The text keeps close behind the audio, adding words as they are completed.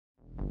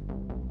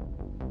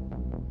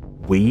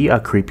We are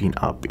creeping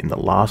up in the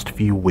last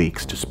few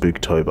weeks to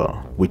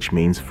Spooktober, which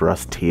means for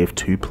us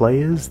TF2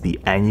 players, the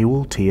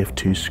annual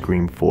TF2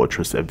 Scream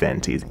Fortress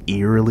event is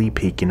eerily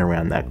peeking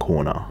around that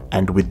corner.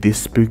 And with this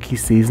spooky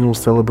seasonal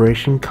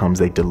celebration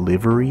comes a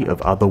delivery of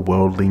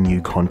otherworldly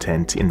new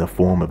content in the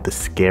form of the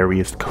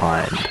scariest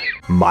kind,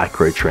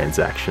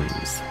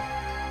 microtransactions.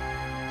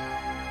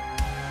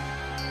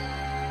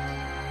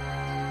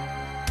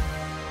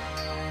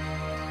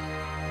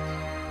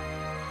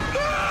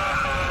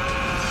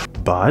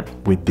 But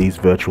with these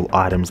virtual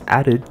items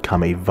added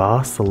come a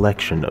vast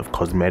selection of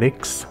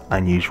cosmetics,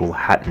 unusual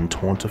hat and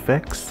taunt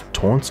effects,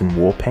 taunts and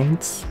war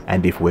paints,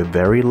 and if we're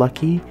very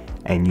lucky,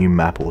 a new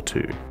map or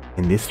two.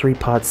 In this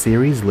 3-part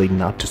series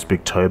leading up to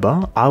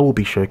Spooktober, I will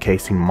be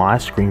showcasing my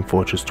Scream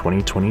Fortress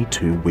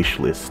 2022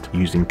 wishlist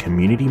using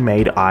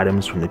community-made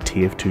items from the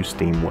TF2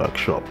 Steam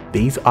Workshop.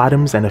 These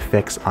items and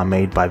effects are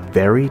made by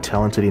very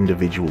talented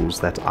individuals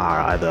that are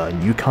either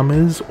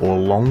newcomers or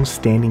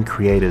long-standing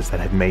creators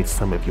that have made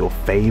some of your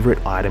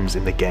favorite items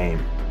in the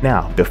game.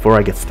 Now, before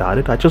I get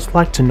started, I'd just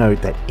like to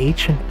note that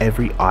each and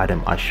every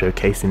item I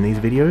showcase in these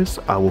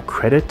videos, I will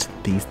credit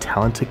these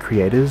talented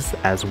creators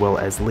as well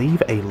as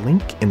leave a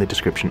link in the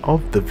description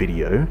of the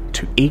video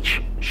to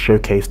each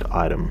showcased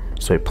item.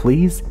 So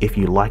please, if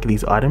you like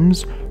these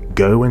items,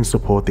 go and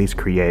support these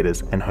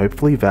creators and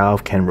hopefully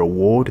Valve can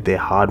reward their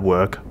hard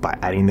work by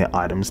adding their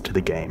items to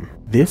the game.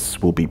 This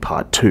will be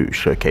part 2,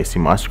 showcasing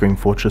my Scream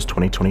Fortress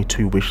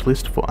 2022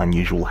 wishlist for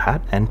unusual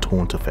hat and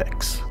taunt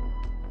effects.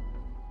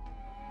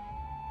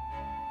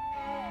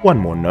 One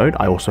more note,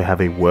 I also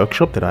have a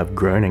workshop that I've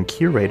grown and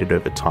curated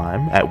over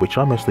time, at which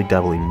I mostly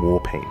dabble in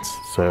war paints,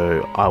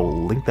 so I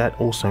will link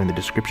that also in the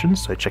description,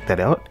 so check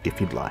that out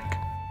if you'd like.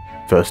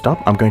 First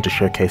up, I'm going to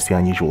showcase the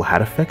unusual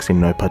hat effects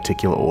in no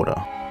particular order.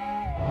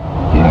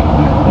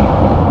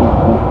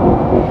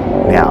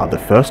 Now, the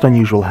first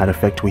unusual hat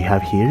effect we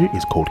have here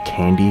is called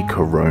Candy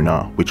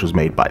Corona, which was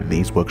made by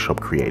these workshop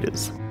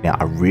creators. Now,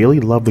 I really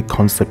love the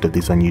concept of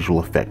this unusual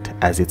effect,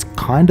 as it's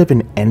kind of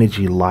an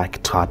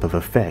energy-like type of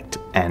effect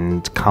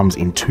and comes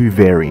in 2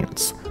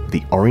 variants.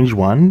 The orange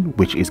one,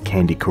 which is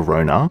Candy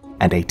Corona,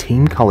 and a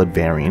team-colored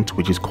variant,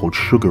 which is called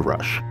Sugar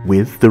Rush,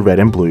 with the red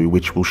and blue,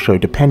 which will show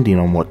depending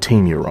on what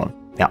team you're on.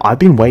 Now, I've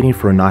been waiting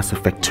for a nice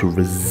effect to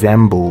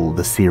resemble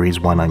the Series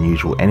 1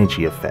 unusual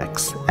energy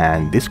effects,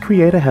 and this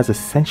creator has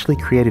essentially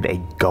created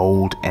a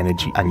gold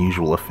energy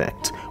unusual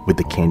effect with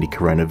the Candy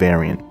Corona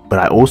variant. But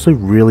I also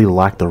really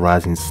like the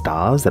rising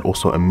stars that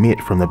also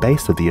emit from the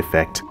base of the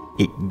effect.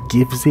 It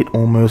gives it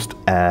almost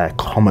a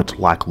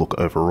comet-like look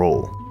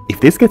overall.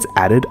 If this gets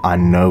added, I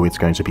know it's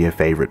going to be a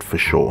favorite for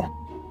sure.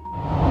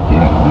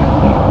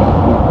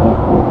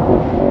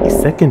 The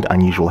second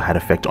unusual hat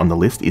effect on the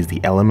list is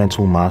the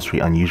Elemental Mastery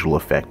unusual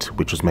effect,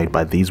 which was made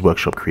by these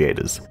workshop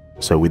creators.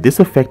 So with this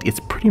effect, it's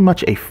pretty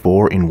much a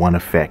 4-in-1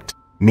 effect,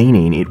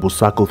 meaning it will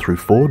cycle through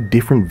 4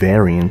 different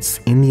variants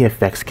in the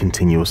effect's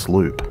continuous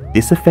loop.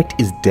 This effect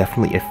is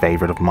definitely a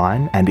favorite of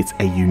mine, and it's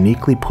a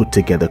uniquely put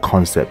together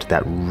concept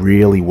that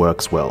really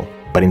works well.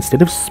 But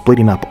instead of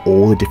splitting up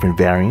all the different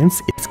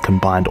variants, it's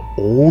combined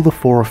all the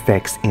 4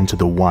 effects into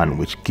the one,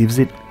 which gives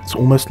it's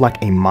almost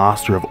like a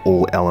master of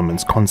all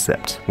elements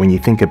concept when you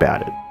think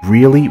about it.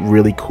 Really,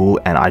 really cool,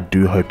 and I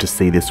do hope to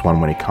see this one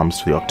when it comes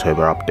to the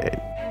October update.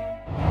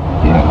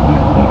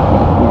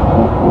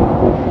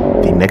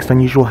 The next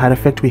unusual hat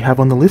effect we have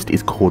on the list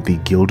is called the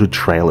Gilded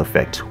Trail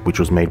effect, which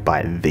was made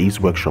by these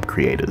workshop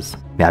creators.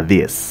 Now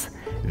this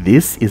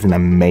is an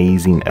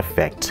amazing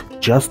effect.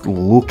 Just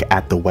look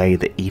at the way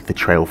the ether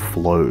trail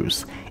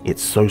flows.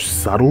 It's so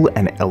subtle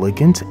and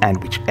elegant,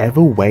 and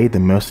whichever way the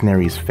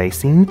mercenary is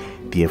facing,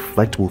 the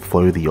effect will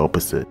flow the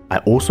opposite. I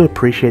also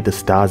appreciate the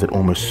stars that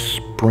almost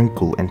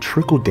sprinkle and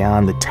trickle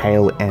down the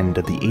tail end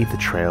of the ether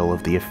trail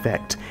of the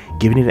effect,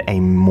 giving it a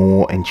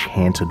more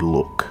enchanted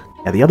look.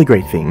 Now, the other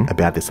great thing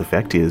about this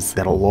effect is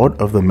that a lot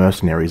of the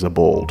mercenaries are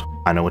bald.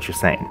 I know what you're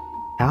saying.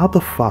 How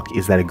the fuck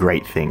is that a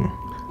great thing?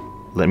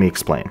 Let me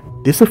explain.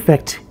 This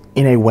effect,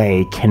 in a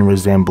way, can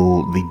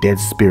resemble the dead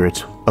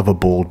spirit of a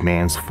bald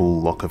man's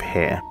full lock of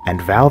hair.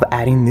 And Valve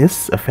adding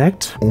this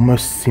effect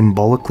almost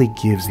symbolically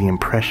gives the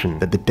impression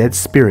that the dead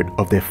spirit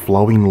of their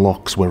flowing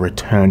locks were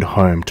returned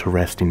home to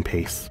rest in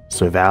peace.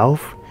 So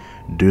Valve,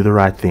 do the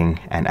right thing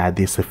and add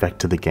this effect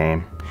to the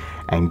game,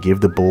 and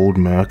give the bald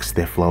mercs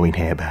their flowing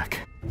hair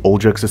back. All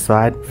jokes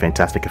aside,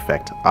 fantastic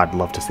effect. I'd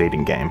love to see it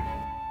in game.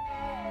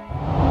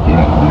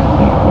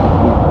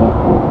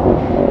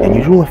 The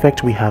unusual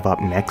effect we have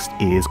up next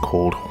is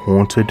called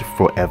Haunted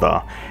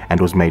Forever, and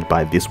was made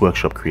by this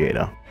workshop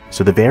creator.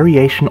 So the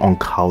variation on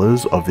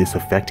colors of this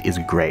effect is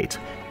great,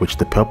 which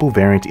the purple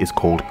variant is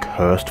called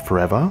Cursed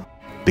Forever,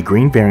 the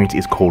green variant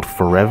is called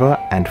Forever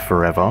and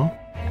Forever,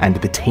 and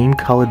the team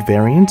colored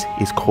variant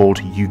is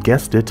called, you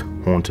guessed it,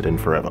 Haunted and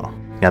Forever.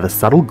 Now the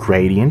subtle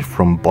gradient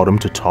from bottom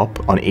to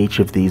top on each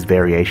of these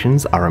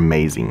variations are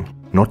amazing.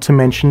 Not to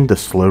mention the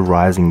slow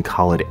rising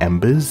colored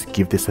embers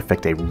give this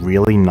effect a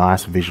really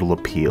nice visual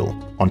appeal.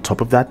 On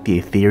top of that, the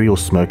ethereal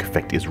smoke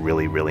effect is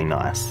really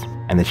nice.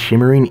 and the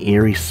shimmering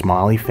eerie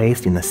smiley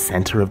face in the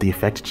center of the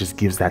effect just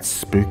gives that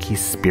spooky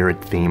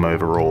spirit theme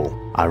overall.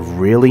 I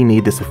really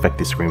need this effect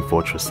this Scream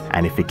Fortress,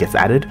 and if it gets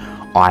added,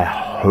 I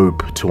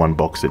hope to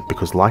unbox it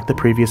because like the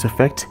previous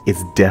effect,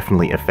 it's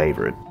definitely a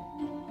favorite.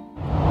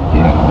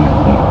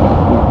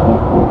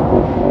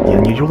 The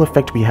unusual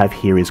effect we have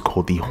here is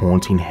called the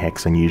Haunting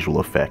Hex Unusual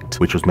Effect,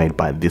 which was made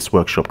by this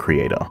workshop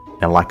creator.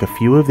 Now like a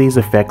few of these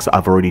effects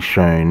I've already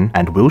shown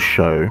and will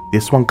show,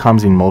 this one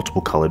comes in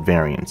multiple colored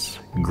variants.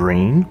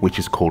 Green, which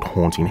is called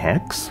Haunting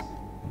Hex,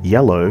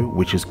 yellow,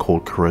 which is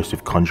called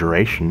Corrosive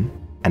Conjuration,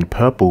 and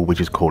purple,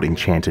 which is called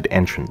Enchanted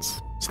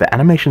Entrance. So the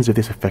animations of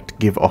this effect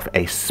give off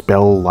a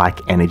spell-like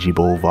energy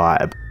ball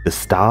vibe. The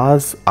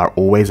stars are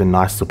always a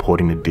nice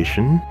supporting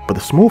addition, but the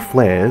small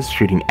flares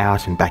shooting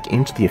out and back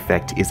into the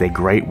effect is a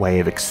great way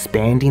of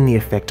expanding the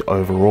effect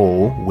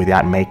overall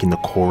without making the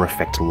core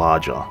effect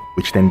larger,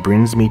 which then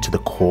brings me to the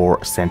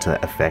core center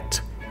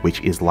effect,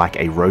 which is like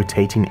a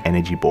rotating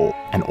energy ball.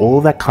 And all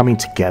of that coming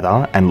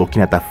together and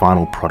looking at that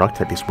final product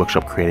that this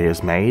workshop creator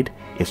has made,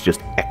 it's just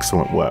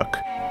excellent work.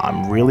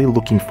 I'm really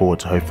looking forward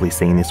to hopefully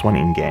seeing this one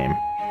in game.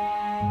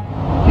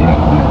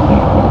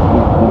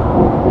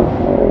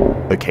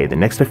 Okay, the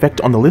next effect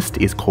on the list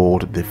is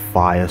called the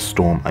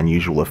Firestorm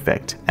Unusual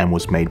Effect and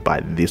was made by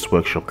this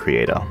workshop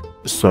creator.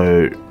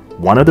 So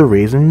one of the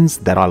reasons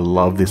that I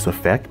love this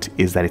effect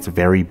is that it's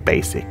very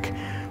basic.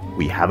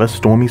 We have a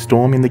Stormy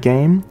Storm in the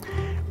game,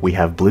 we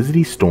have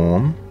Blizzardy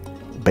Storm,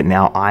 but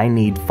now I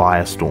need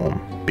Firestorm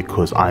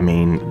because I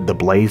mean the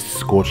blaze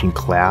scorching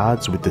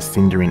clouds with the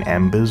cindering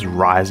embers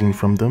rising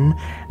from them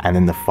and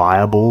then the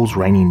fireballs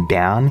raining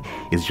down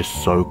is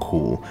just so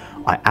cool.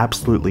 I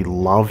absolutely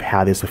love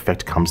how this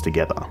effect comes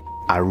together.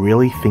 I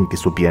really think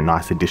this would be a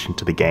nice addition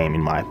to the game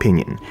in my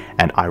opinion,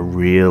 and I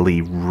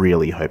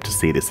really hope to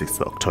see this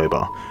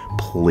October.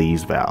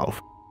 Please Valve.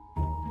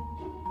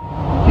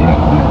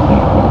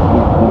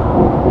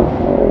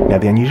 Now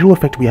the unusual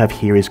effect we have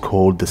here is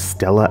called the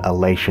Stellar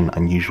Elation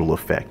Unusual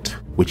Effect,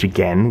 which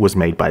again was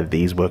made by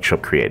these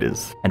workshop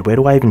creators. And where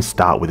do I even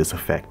start with this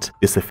effect?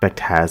 This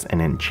effect has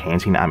an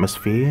enchanting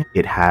atmosphere,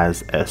 it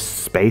has a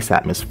space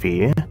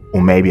atmosphere,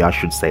 or maybe I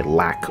should say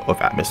lack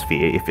of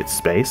atmosphere if it's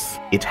space.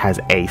 It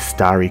has a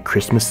starry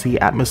Christmassy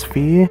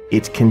atmosphere.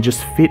 It can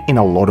just fit in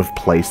a lot of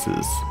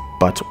places,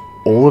 but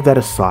all of that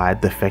aside,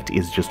 the effect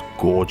is just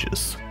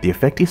gorgeous. The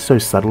effect is so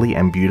subtly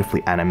and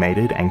beautifully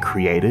animated and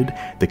created,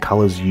 the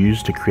colors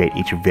used to create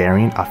each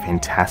variant are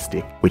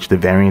fantastic, which the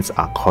variants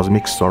are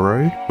Cosmic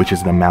Sorrow, which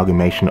is an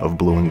amalgamation of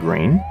blue and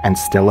green, and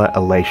Stellar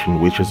Elation,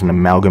 which is an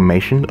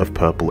amalgamation of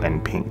purple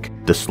and pink.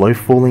 The slow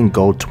falling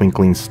gold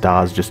twinkling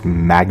stars just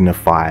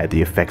magnify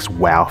the effect's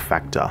wow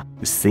factor.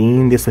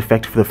 Seeing this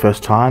effect for the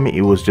first time,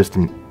 it was just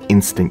an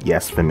instant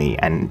yes for me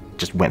and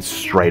just went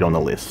straight on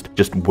the list.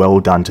 Just well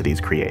done to these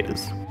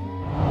creators.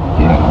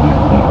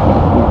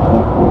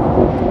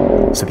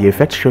 So the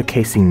effect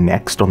showcasing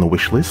next on the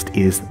wishlist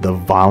is the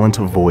Violent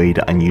Void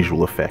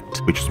Unusual Effect,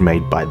 which was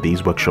made by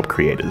these workshop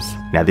creators.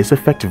 Now this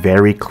effect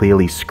very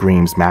clearly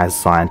screams Mad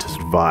Scientist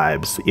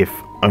vibes if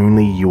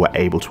only you were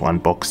able to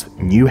unbox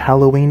new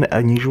Halloween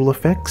unusual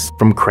effects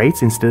from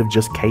crates instead of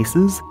just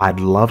cases. I'd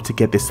love to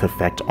get this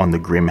effect on the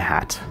Grim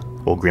Hat,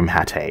 or Grim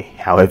Hatte,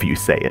 however you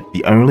say it.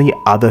 The only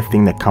other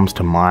thing that comes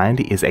to mind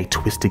is a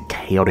twisted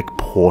chaotic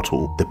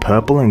portal. The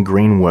purple and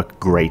green work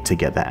great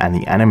together and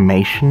the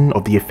animation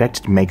of the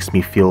effect makes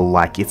me feel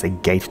like it's a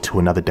gate to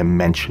another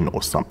dimension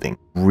or something.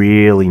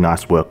 Really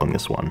nice work on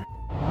this one.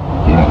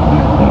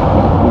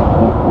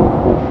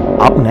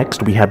 Up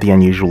next we have the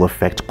unusual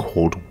effect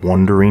called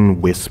Wandering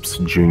Wisps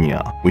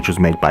Jr., which was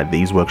made by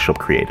these workshop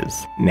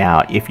creators.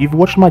 Now, if you've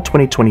watched my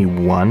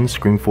 2021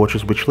 Scream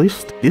Fortress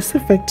wishlist, this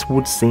effect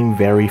would seem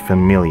very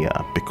familiar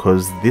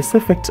because this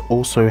effect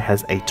also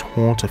has a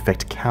Taunt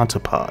effect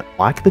counterpart.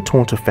 Like the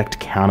Taunt effect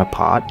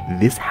counterpart,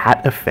 this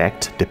hat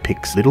effect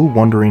depicts little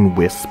wandering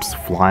wisps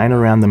flying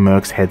around the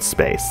merc's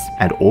headspace,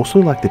 and also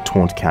like the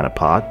Taunt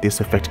counterpart, this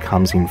effect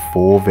comes in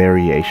 4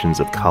 variations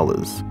of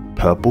colors.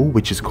 Purple,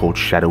 which is called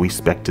Shadowy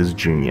Spectres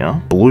Jr.,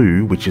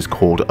 blue, which is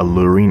called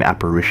Alluring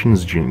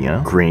Apparitions Jr.,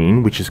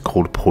 green, which is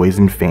called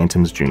Poisoned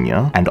Phantoms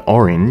Jr., and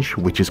orange,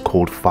 which is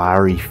called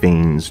Fiery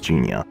Fiends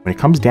Jr. When it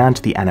comes down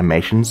to the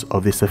animations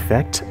of this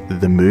effect,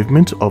 the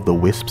movement of the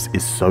wisps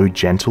is so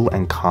gentle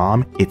and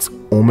calm, it's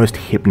almost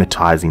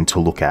hypnotizing to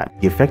look at.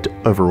 The effect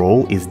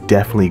overall is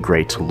definitely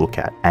great to look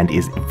at and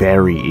is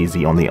very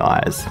easy on the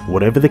eyes.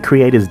 Whatever the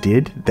creators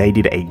did, they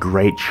did a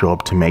great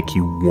job to make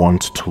you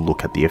want to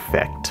look at the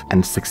effect,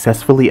 and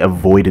successfully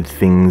avoided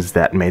things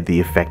that made the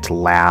effect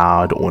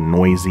loud or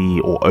noisy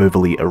or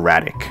overly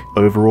erratic.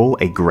 Overall,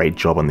 a great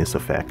job on this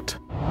effect.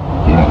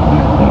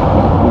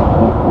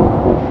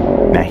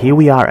 Now here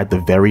we are at the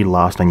very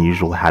last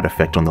unusual hat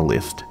effect on the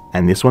list,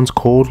 and this one's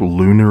called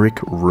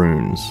Lunaric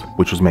Runes,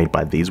 which was made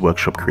by these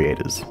workshop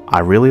creators.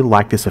 I really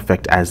like this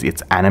effect as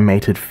its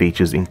animated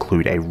features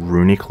include a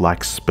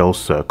runic-like spell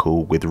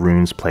circle with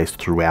runes placed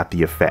throughout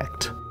the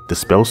effect. The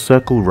spell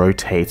circle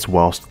rotates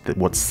whilst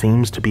what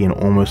seems to be an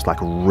almost like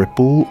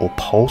ripple or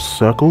pulse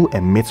circle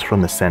emits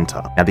from the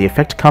center. Now the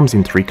effect comes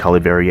in 3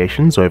 colored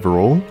variations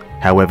overall.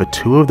 However,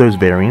 2 of those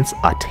variants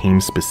are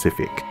team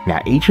specific.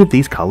 Now each of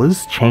these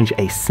colors change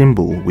a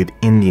symbol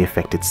within the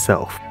effect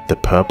itself. The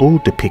purple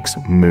depicts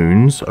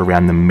moons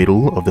around the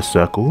middle of the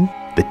circle.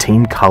 The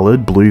team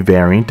colored blue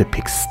variant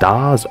depicts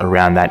stars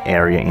around that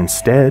area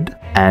instead,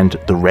 and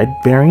the red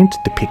variant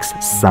depicts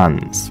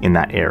suns in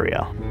that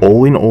area.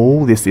 All in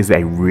all, this is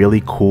a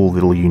really cool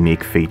little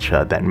unique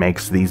feature that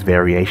makes these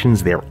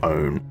variations their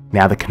own.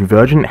 Now the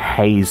convergent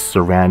haze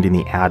surrounding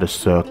the outer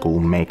circle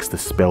makes the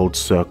spelled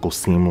circle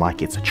seem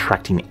like it's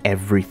attracting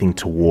everything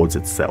towards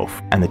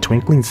itself, and the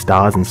twinkling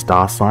stars and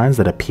star signs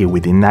that appear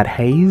within that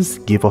haze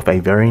give off a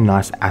very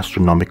nice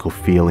astronomical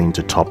feeling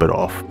to top it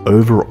off.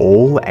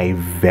 Overall, a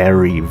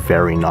very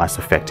nice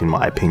effect in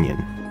my opinion.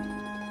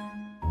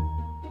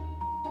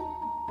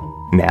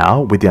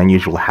 Now, with the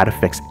unusual hat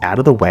effects out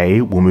of the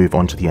way, we'll move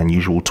on to the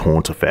unusual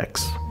taunt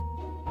effects.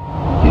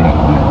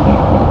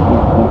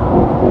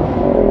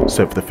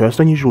 So for the first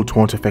unusual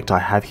taunt effect I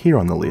have here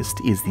on the list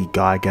is the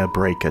Geiger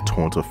Breaker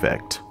taunt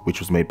effect, which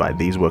was made by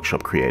these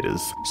workshop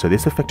creators. So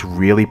this effect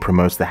really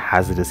promotes the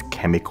hazardous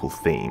chemical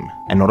theme,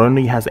 and not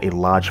only has a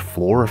large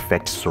floor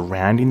effect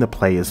surrounding the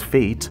player's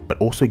feet, but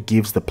also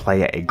gives the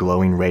player a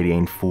glowing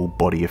radiating full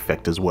body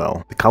effect as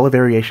well. The color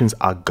variations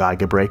are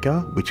Geiger Breaker,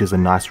 which is a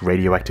nice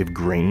radioactive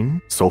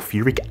green,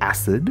 sulfuric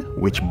acid,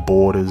 which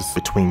borders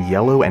between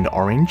yellow and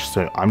orange,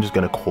 so I'm just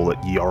going to call it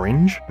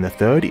orange, and the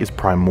third is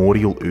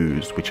Primordial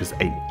Ooze, which is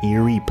an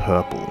eerie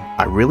purple.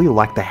 I really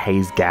like the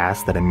haze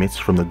gas that emits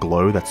from the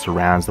glow that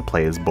surrounds the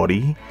player's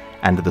body,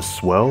 and the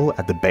swirl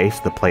at the base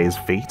of the player's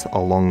feet,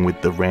 along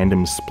with the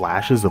random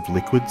splashes of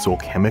liquids or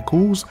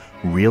chemicals,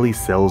 really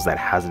sells that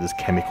hazardous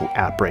chemical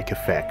outbreak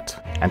effect.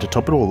 And to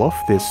top it all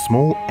off, there's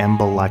small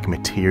ember-like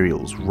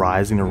materials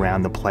rising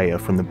around the player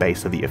from the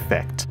base of the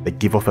effect that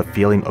give off a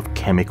feeling of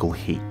chemical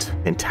heat.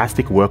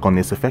 Fantastic work on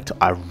this effect,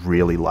 I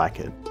really like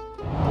it.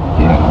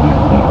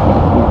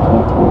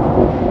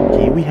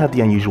 Here we have the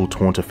unusual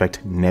taunt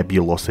effect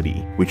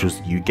Nebulosity, which was,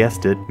 you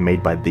guessed it,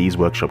 made by these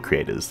workshop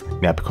creators.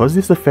 Now because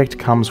this effect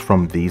comes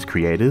from these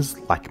creators,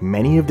 like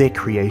many of their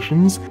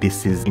creations,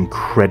 this is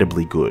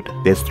incredibly good.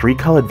 There's 3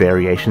 colored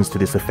variations to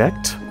this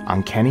effect.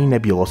 Uncanny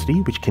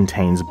Nebulosity, which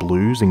contains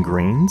blues and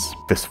greens,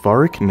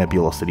 Phosphoric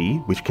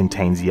Nebulosity, which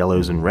contains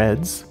yellows and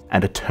reds,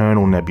 and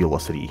Eternal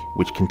Nebulosity,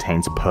 which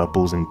contains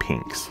purples and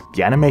pinks.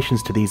 The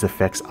animations to these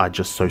effects are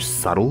just so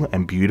subtle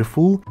and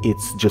beautiful,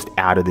 it's just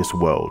out of this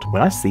world.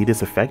 When I see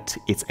this effect,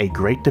 it's a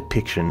great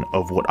depiction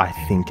of what I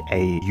think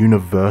a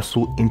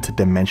universal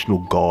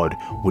interdimensional god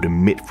would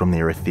emit from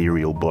their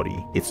ethereal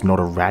body. It's not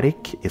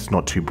erratic, it's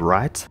not too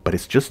bright, but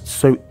it's just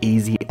so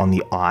easy on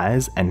the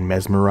eyes and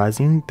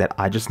mesmerizing that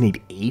I just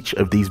need each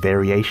of these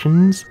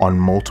variations on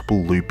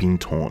multiple looping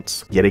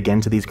taunts. Yet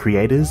again to these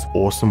creators,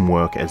 awesome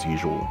work as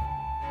usual.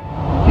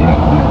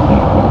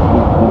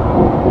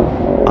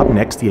 Up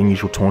next, the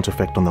unusual taunt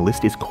effect on the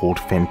list is called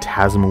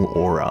Phantasmal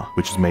Aura,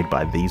 which is made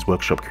by these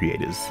workshop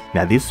creators.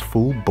 Now this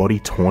full body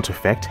taunt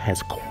effect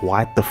has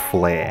quite the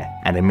flare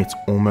and emits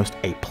almost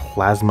a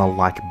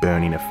plasma-like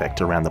burning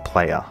effect around the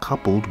player,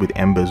 coupled with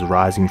embers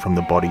rising from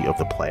the body of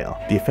the player.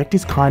 The effect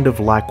is kind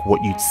of like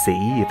what you'd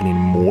see if an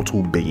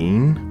immortal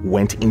being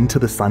went into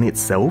the sun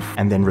itself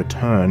and then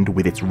returned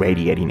with its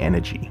radiating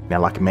energy. Now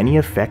like many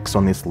effects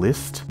on this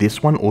list,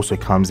 this one also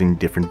comes in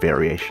different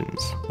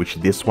variations, which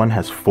this one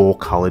has 4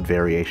 colored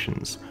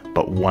variations,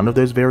 but one of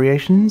those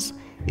variations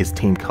is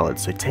team colored,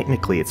 so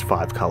technically it's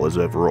 5 colors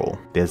overall.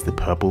 There's the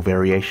purple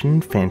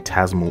variation,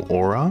 Phantasmal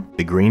Aura,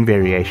 the green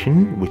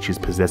variation, which is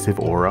Possessive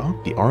Aura,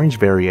 the orange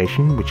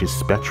variation, which is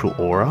Spectral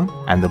Aura,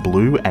 and the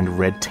blue and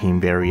red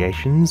team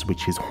variations,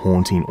 which is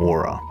Haunting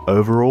Aura.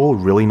 Overall,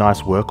 really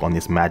nice work on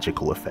this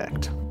magical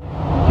effect.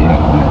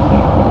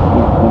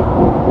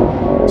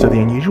 So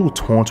the unusual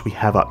taunt we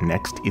have up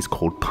next is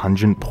called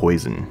Pungent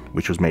Poison,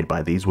 which was made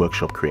by these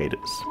workshop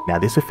creators. Now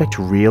this effect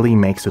really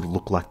makes it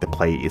look like the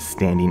player is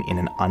standing in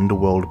an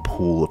underworld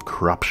pool of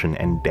corruption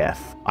and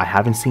death. I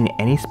haven't seen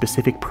any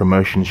specific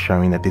promotions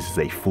showing that this is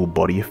a full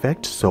body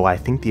effect, so I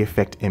think the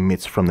effect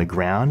emits from the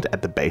ground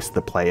at the base of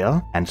the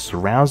player and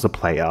surrounds the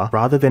player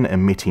rather than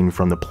emitting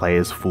from the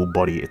player's full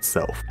body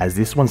itself, as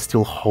this one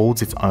still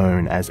holds its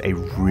own as a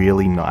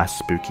really nice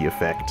spooky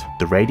effect.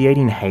 The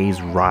radiating haze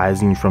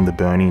rising from the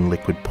burning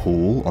liquid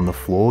pool on the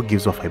floor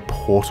gives off a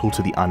portal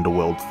to the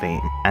underworld theme.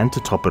 And to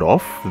top it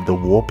off, the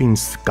warping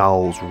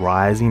skulls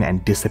rising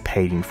and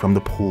dissipating from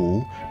the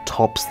pool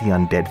tops the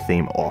undead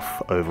theme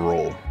off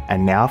overall.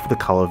 And now for the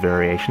color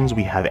variations,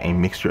 we have a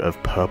mixture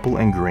of purple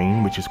and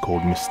green, which is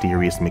called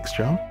Mysterious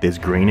Mixture. There's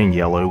green and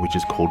yellow, which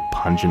is called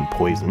Pungent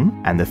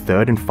Poison. And the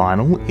third and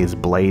final is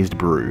Blazed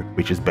Brew,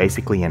 which is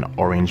basically an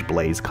orange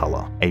blaze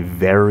color. A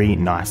very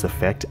nice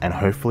effect, and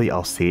hopefully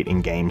I'll see it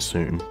in game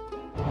soon.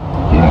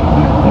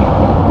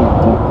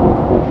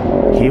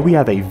 Here we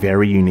have a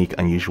very unique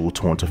unusual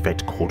taunt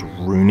effect called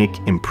Runic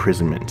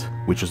Imprisonment,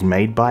 which was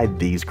made by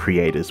these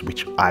creators,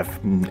 which I've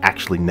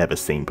actually never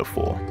seen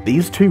before.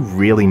 These two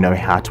really know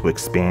how to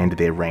expand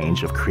their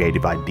range of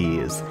creative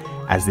ideas,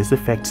 as this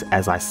effect,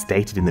 as I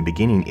stated in the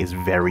beginning, is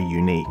very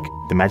unique.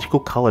 The magical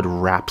colored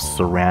wraps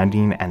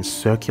surrounding and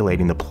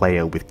circulating the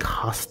player with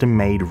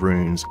custom-made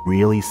runes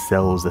really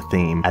sells the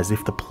theme as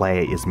if the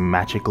player is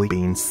magically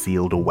being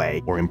sealed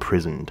away or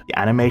imprisoned. The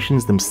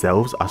animations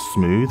themselves are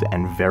smooth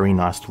and very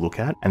nice to look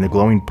at, and the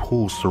glowing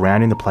pool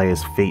surrounding the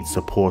player's feet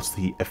supports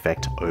the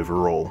effect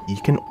overall.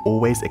 You can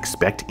always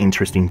expect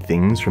interesting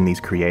things from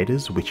these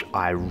creators, which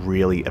I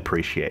really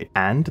appreciate.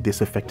 And this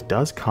effect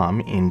does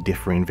come in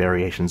differing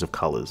variations of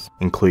colors,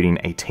 including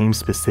a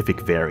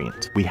team-specific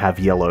variant. We have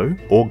yellow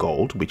or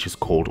gold, which is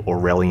called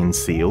Aurelian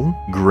Seal,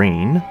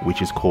 green,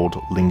 which is called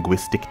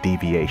Linguistic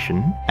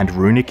Deviation, and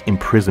Runic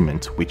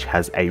Imprisonment, which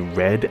has a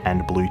red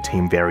and blue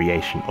team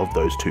variation of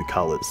those two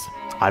colors.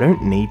 I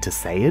don't need to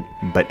say it,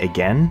 but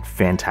again,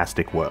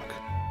 fantastic work.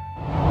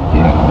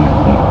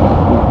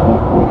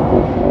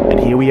 And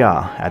here we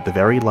are at the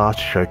very last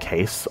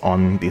showcase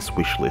on this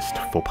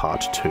wishlist for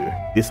part 2.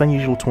 This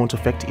unusual taunt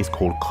effect is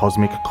called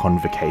Cosmic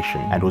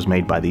Convocation and was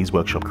made by these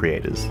workshop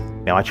creators.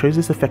 Now I chose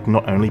this effect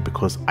not only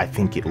because I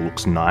think it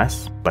looks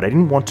nice, but I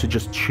didn't want to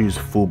just choose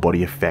full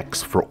body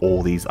effects for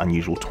all these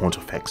unusual taunt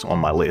effects on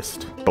my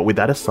list. But with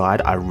that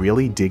aside, I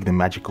really dig the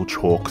magical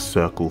chalk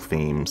circle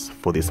themes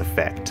for this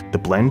effect. The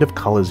blend of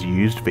colors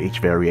used for each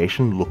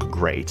variation look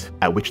great,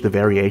 at which the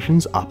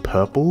variations are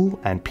purple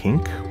and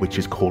pink, which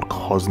is called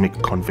Cosmic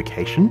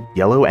Convocation,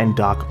 yellow and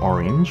dark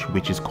orange,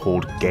 which is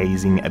called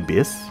Gazing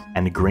Abyss,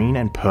 and green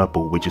and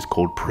purple, which is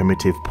called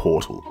Primitive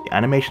Portal. The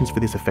animations for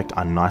this effect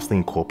are nicely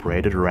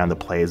incorporated around the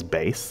player's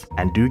base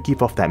and do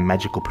give off that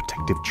magical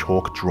protective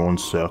chalk drawn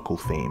circle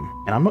theme.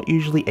 And I'm not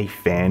usually a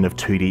fan of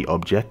 2D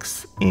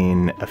objects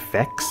in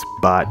effects,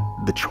 but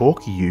the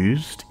chalk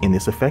used in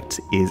this effect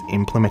is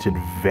implemented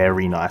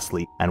very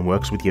nicely and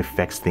works with the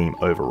effects theme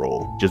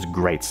overall. Just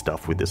great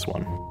stuff with this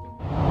one.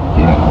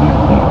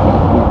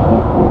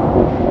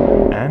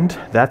 And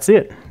that's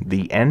it,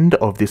 the end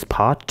of this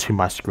part to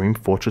my Scream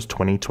Fortress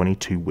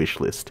 2022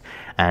 wishlist.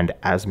 And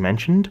as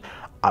mentioned,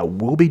 I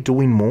will be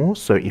doing more,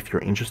 so if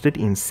you're interested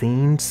in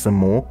seeing some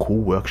more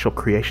cool workshop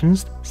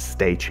creations,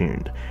 stay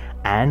tuned.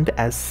 And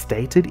as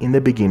stated in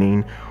the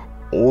beginning,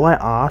 all I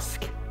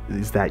ask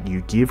is that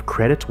you give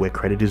credit where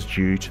credit is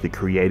due to the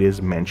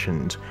creators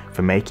mentioned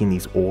for making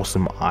these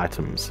awesome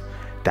items.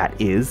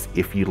 That is,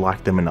 if you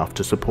like them enough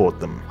to support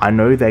them. I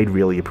know they'd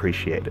really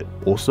appreciate it.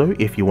 Also,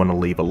 if you want to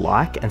leave a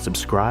like and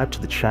subscribe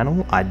to the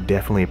channel, I'd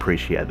definitely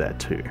appreciate that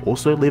too.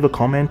 Also, leave a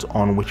comment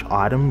on which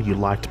item you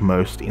liked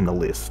most in the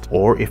list.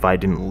 Or if I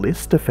didn't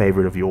list a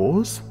favorite of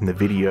yours in the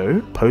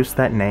video, post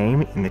that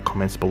name in the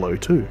comments below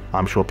too.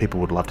 I'm sure people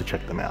would love to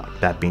check them out.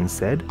 That being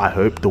said, I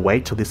hope the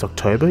wait till this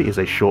October is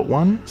a short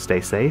one. Stay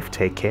safe,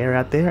 take care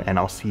out there, and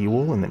I'll see you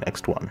all in the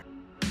next one.